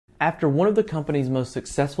After one of the company's most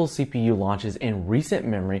successful CPU launches in recent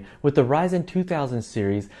memory with the Ryzen 2000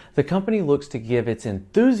 series, the company looks to give its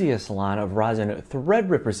enthusiast line of Ryzen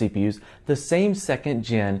Threadripper CPUs the same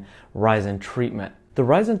second-gen Ryzen treatment. The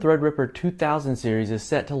Ryzen Threadripper 2000 series is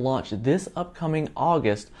set to launch this upcoming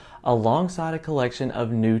August alongside a collection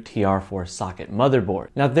of new TR4 socket motherboards.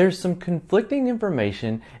 Now there's some conflicting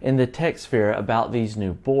information in the tech sphere about these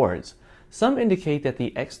new boards. Some indicate that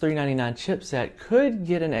the X399 chipset could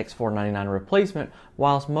get an X499 replacement,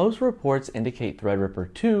 whilst most reports indicate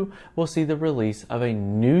Threadripper 2 will see the release of a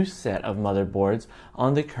new set of motherboards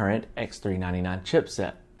on the current X399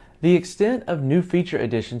 chipset. The extent of new feature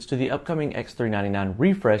additions to the upcoming X399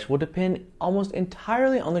 refresh will depend almost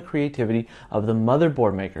entirely on the creativity of the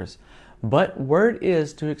motherboard makers, but word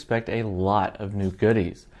is to expect a lot of new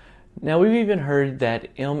goodies. Now we've even heard that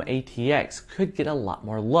M-ATX could get a lot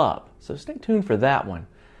more love, so stay tuned for that one.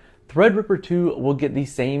 Threadripper 2 will get the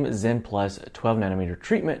same Zen Plus 12nm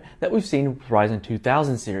treatment that we've seen with Ryzen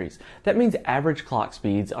 2000 series. That means average clock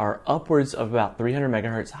speeds are upwards of about 300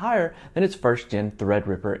 MHz higher than its first-gen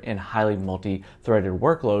Threadripper in highly multi-threaded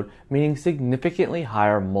workload, meaning significantly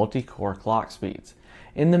higher multi-core clock speeds.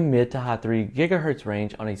 In the mid to high 3 GHz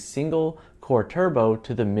range on a single core turbo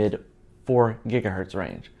to the mid 4 GHz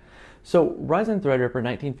range. So Ryzen Threadripper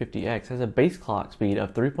 1950X has a base clock speed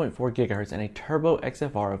of 3.4 GHz and a turbo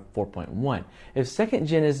XFR of 4.1. If second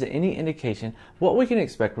gen is any indication what we can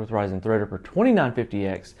expect with Ryzen Threadripper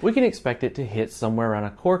 2950X, we can expect it to hit somewhere around a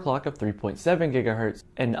core clock of 3.7 GHz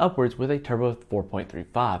and upwards with a turbo of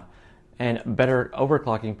 4.35. And better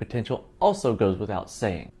overclocking potential also goes without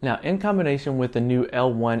saying. Now, in combination with the new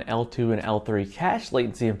L1, L2, and L3 cache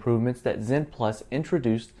latency improvements that Zen Plus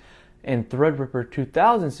introduced in Threadripper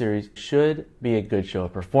 2000 series should be a good show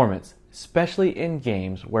of performance, especially in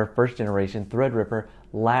games where first generation Threadripper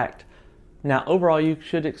lacked. Now overall you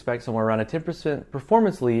should expect somewhere around a 10%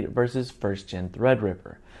 performance lead versus first gen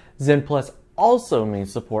Threadripper. Zen Plus also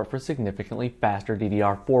means support for significantly faster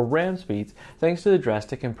DDR4 Ram speeds thanks to the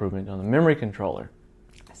drastic improvement on the memory controller.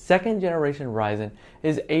 Second generation Ryzen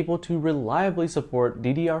is able to reliably support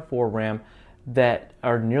DDR4 Ram that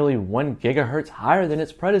are nearly 1 GHz higher than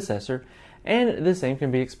its predecessor, and the same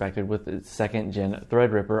can be expected with its second gen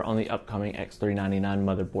Threadripper on the upcoming X399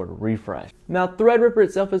 motherboard refresh. Now Threadripper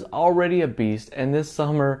itself is already a beast, and this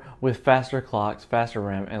summer with faster clocks, faster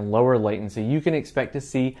RAM, and lower latency, you can expect to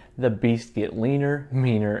see the beast get leaner,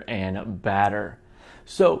 meaner, and badder.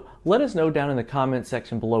 So let us know down in the comment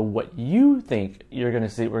section below what you think we're going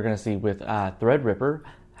to see with Threadripper.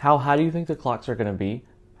 How high do you think the clocks are going to be?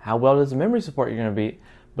 How well does the memory support you're going to be?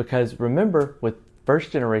 Because remember, with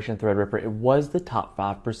first generation Threadripper, it was the top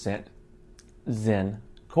 5% Zen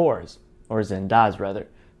cores, or Zen dies rather.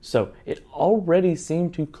 So it already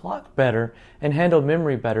seemed to clock better and handle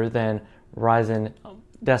memory better than Ryzen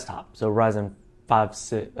desktop. So Ryzen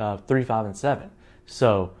 3, 5, and 7.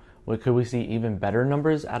 So could we see even better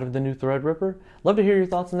numbers out of the new Threadripper? Love to hear your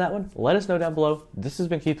thoughts on that one. Let us know down below. This has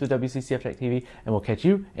been Keith with WCCF Tech TV, and we'll catch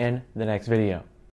you in the next video.